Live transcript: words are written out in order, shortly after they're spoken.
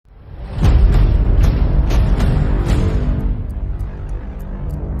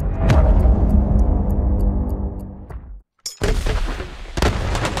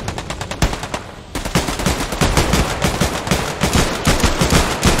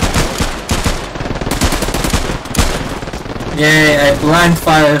Yeah, I blind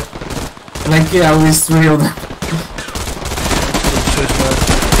fire. Like I always thrill them.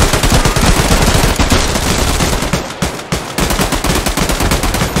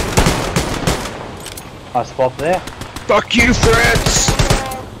 I spot there. Fuck you, Fritz!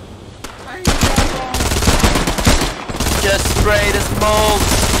 Just spray the smoke!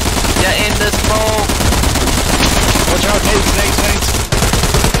 Get in the smoke! Watch out, nades!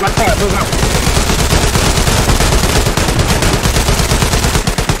 Blackfyre, move out!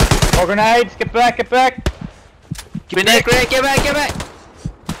 More grenades! Get back! Give me that grenade! Get back!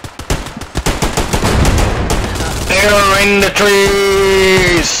 They're in the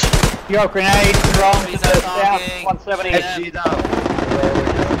trees! Yo, grenade! Wrong to the south, 170. SG down.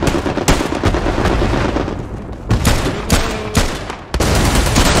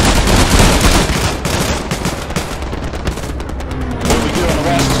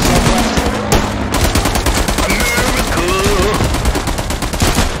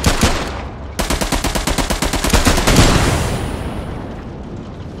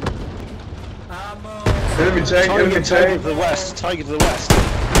 Enemy tank, Tiger to the west, Tiger to the west.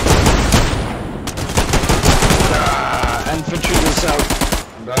 Infantry to the south.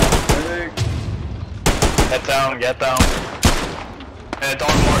 Get down.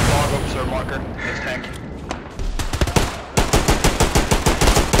 Dog up, sir, marker. This tank.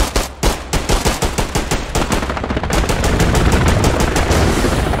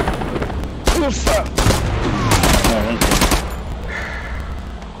 Oof!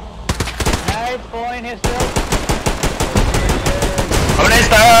 Grenades falling here still.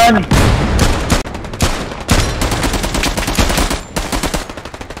 Afghanistan!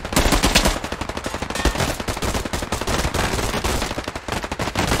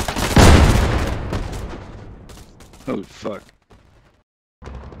 Oh fuck.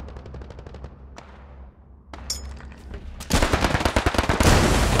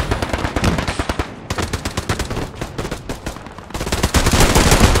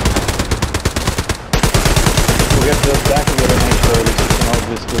 We'll get those back and get a make sure there's some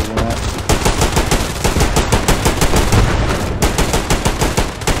obvious skills in that.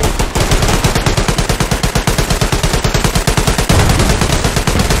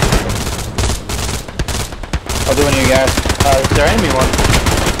 I'll do one of you guys. Is there enemy one?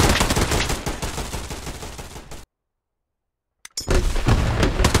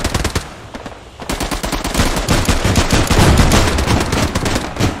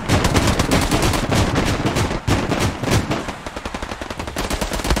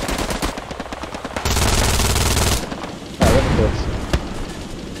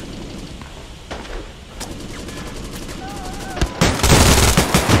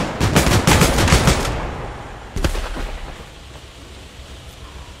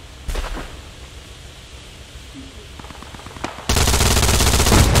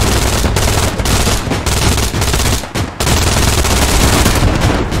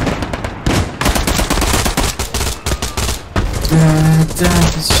 Damn,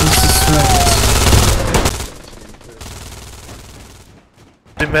 it's just a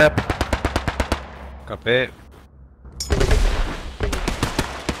The map. Copy.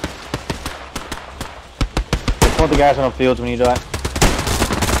 Support the guys on the fields when you do that.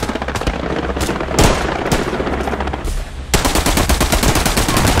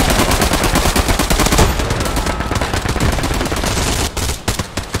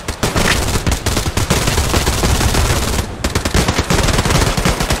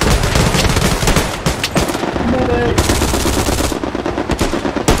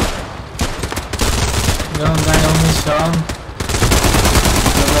 Don't die on me, Sean.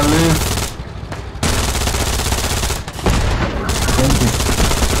 Gonna live. Thank you.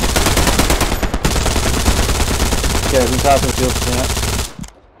 Yeah, we pass the fields now.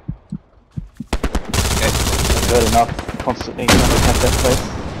 Good enough. Constantly trying to attack that place.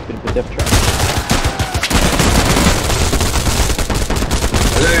 Bit of a depth trap.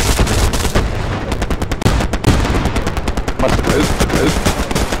 Must have moved.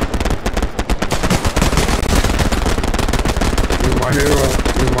 You're my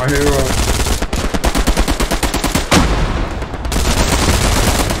hero.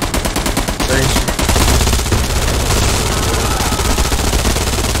 Thanks.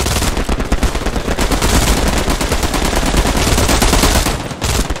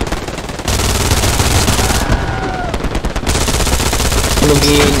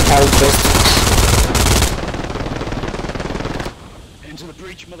 Looking in outpost. Into the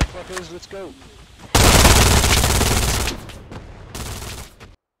breach, motherfuckers, let's go.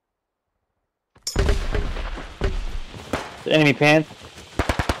 The enemy pan.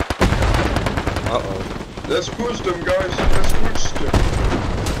 Uh-oh. Let's push them, guys. Let's push them.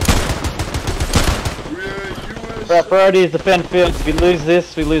 We're US. Our priority is defend fields. If we lose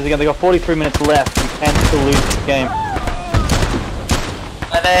this, we lose again. They got 43 minutes left. We can still lose this game.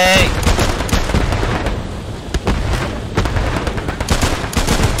 Medic!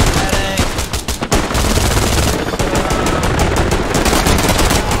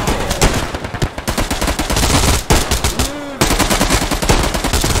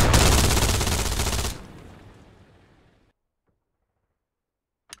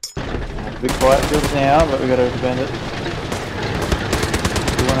 Big quiet fields now, but we gotta defend it.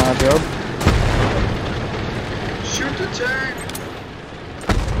 We want our job. Shoot the tank.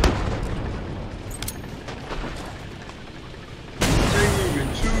 Tank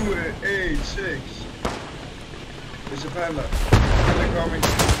moving 286. There's a panda. Panda coming.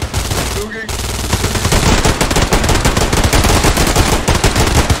 Looking.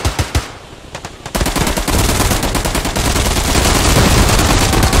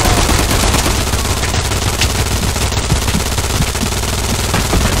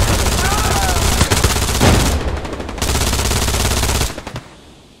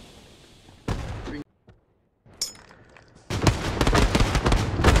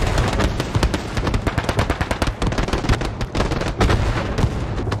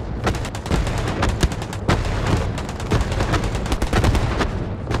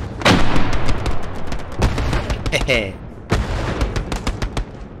 Hehe.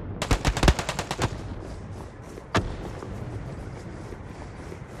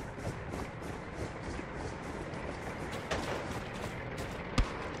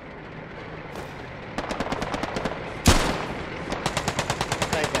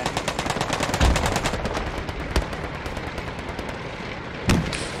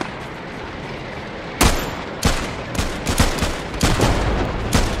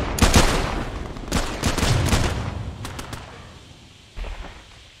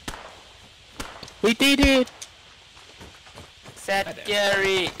 We did it! Set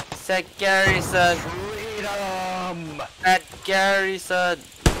Gary! Set Garrison! Freedom! Set Garrison!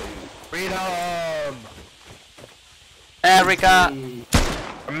 Freedom! Erica!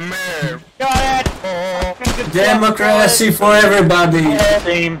 America! Got it! Democracy for everybody!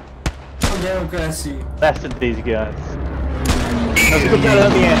 Team. Democracy. Blasted these guys. Let's put that at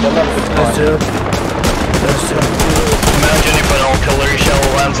the end. I love the Let's do it. Let's do it. Imagine if an artillery shell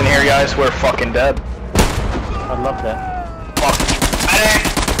lands in here, guys. We're fucking dead. I love that. Fuck. Medic!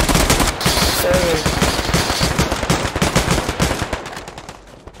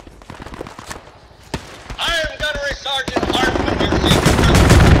 I am Gunnery Sergeant Hartman, your secret.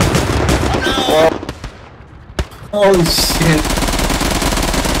 Holy shit.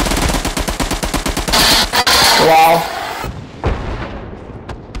 Wow.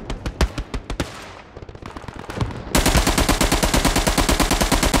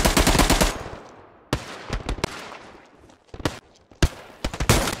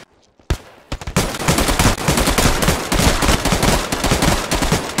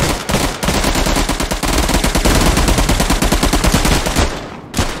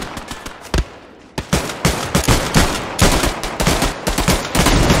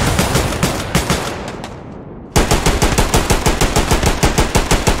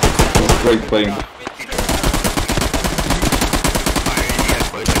 Great playing.